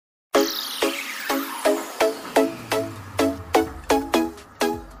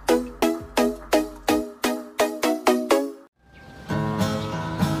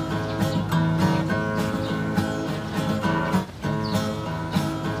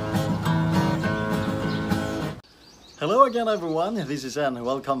Hello again everyone, this is Ann.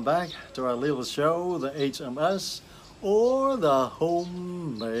 Welcome back to our little show, the HMS, or the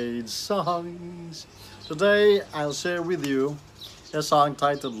Homemade Songs. Today I'll share with you a song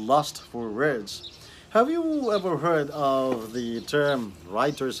titled Lost for Words. Have you ever heard of the term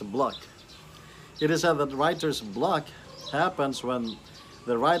writer's block? It is said that writer's block happens when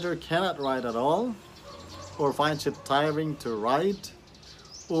the writer cannot write at all, or finds it tiring to write,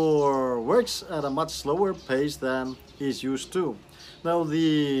 or works at a much slower pace than he's used to. Now,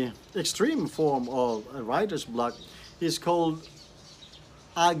 the extreme form of a writer's block is called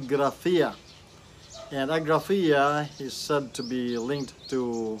agraphia. And agraphia is said to be linked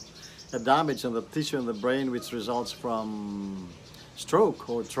to a damage in the tissue in the brain which results from stroke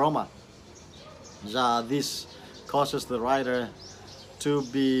or trauma. This causes the writer to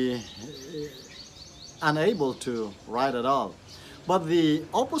be unable to write at all. But the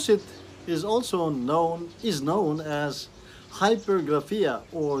opposite is known as hypergraphia,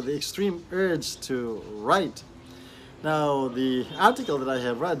 or the extreme urge to write. Now, the article that I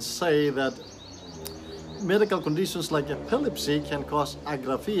have read say that medical conditions like epilepsy can cause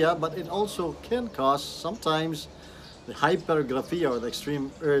agraphia, but it also can cause sometimes the hypergraphia, or the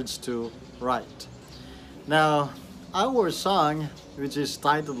extreme urge to write. Now, our song, which is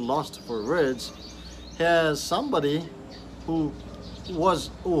titled Lost for Words, has somebody who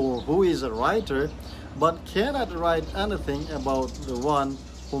is a writer but cannot write anything about the one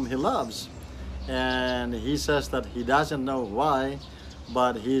whom he loves. And he says that he doesn't know why,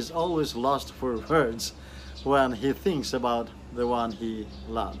 but he's always lost for words when he thinks about the one he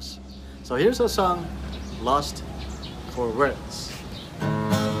loves. So here's a song, Lost for Words.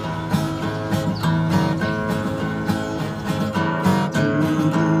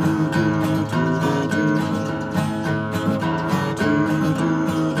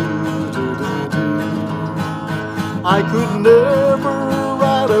 I could never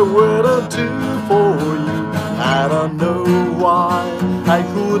write a word or two for you. I don't know why I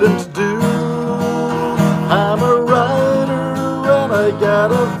couldn't do. I'm a writer and I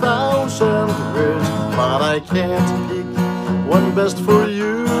got 1,000 words, but I can't pick one best for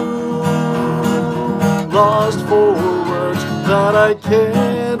you. Lost for words that I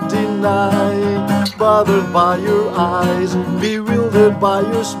can't deny, bothered by your eyes, bewildered by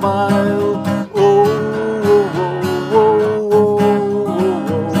your smile.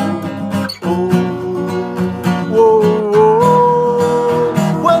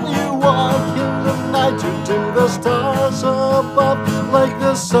 Stars above, like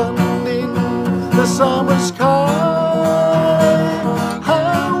the sun in the summer sky.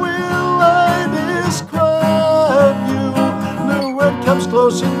 How will I describe you? No word comes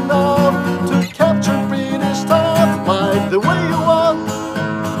close enough to capture pretty stuff, like the way you walk,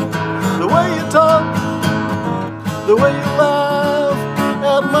 the way you talk, the way you laugh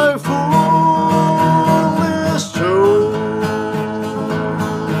at my foolish joke.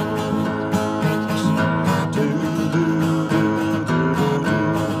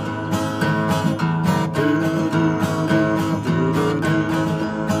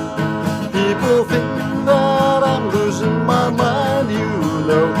 People think that I'm losing my mind, you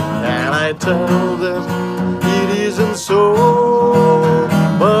know, and I tell them it isn't so.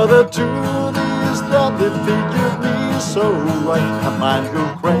 But the truth is that they figured me so right. I might go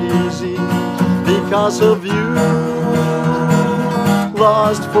crazy because of you.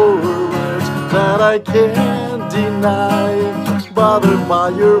 Lost for words that I can't deny, bothered by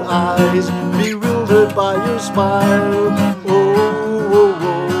your eyes, bewildered by your smile.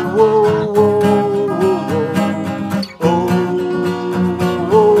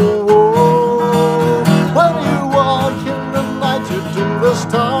 The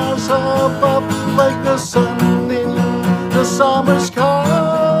stars above, like the sun in the summer sky.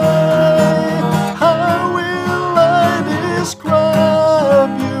 How will I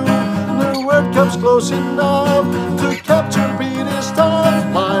describe you? No word comes close enough to capture pretty stuff,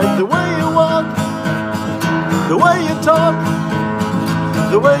 like the way you walk, the way you talk,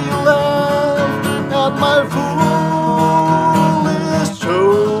 the way you laugh at my foolish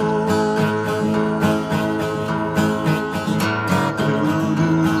joke.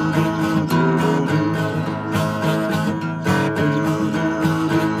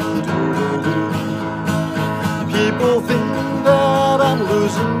 People think that I'm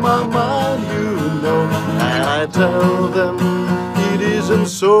losing my mind, you know, and I tell them it isn't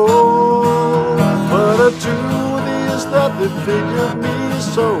so. But the truth is that they figured me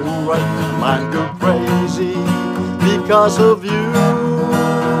so right. Might go crazy because of you.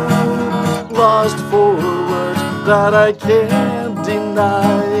 Lost for words that I can't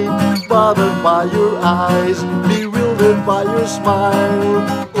deny, bothered by your eyes, bewildered blinded by your smile.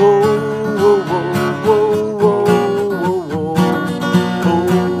 Oh, oh, oh, oh, oh, oh, oh,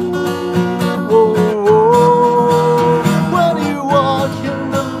 oh, oh. When you walk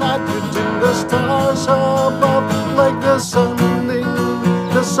in the night between the stars above, like the sun in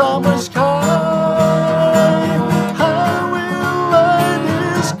the summer sky, how will I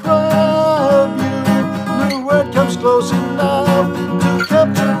describe you? No word comes close enough to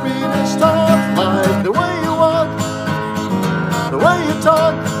capture me in starlight. The way you walk, the way you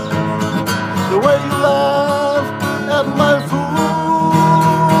talk, the way you laugh at my foolish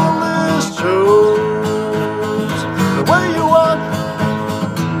jokes. The way you walk,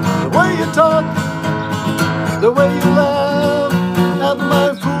 the way you talk, the way you laugh at my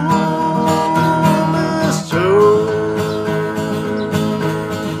foolish jokes.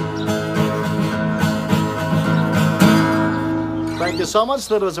 Thank you so much.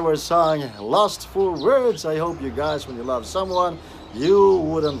 That was our song, Lost for Words. I hope you guys, when you love someone, you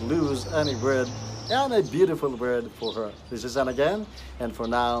wouldn't lose any word, and a beautiful word for her. This is Ann again, and for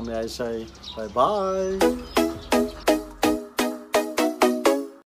now, may I say bye-bye.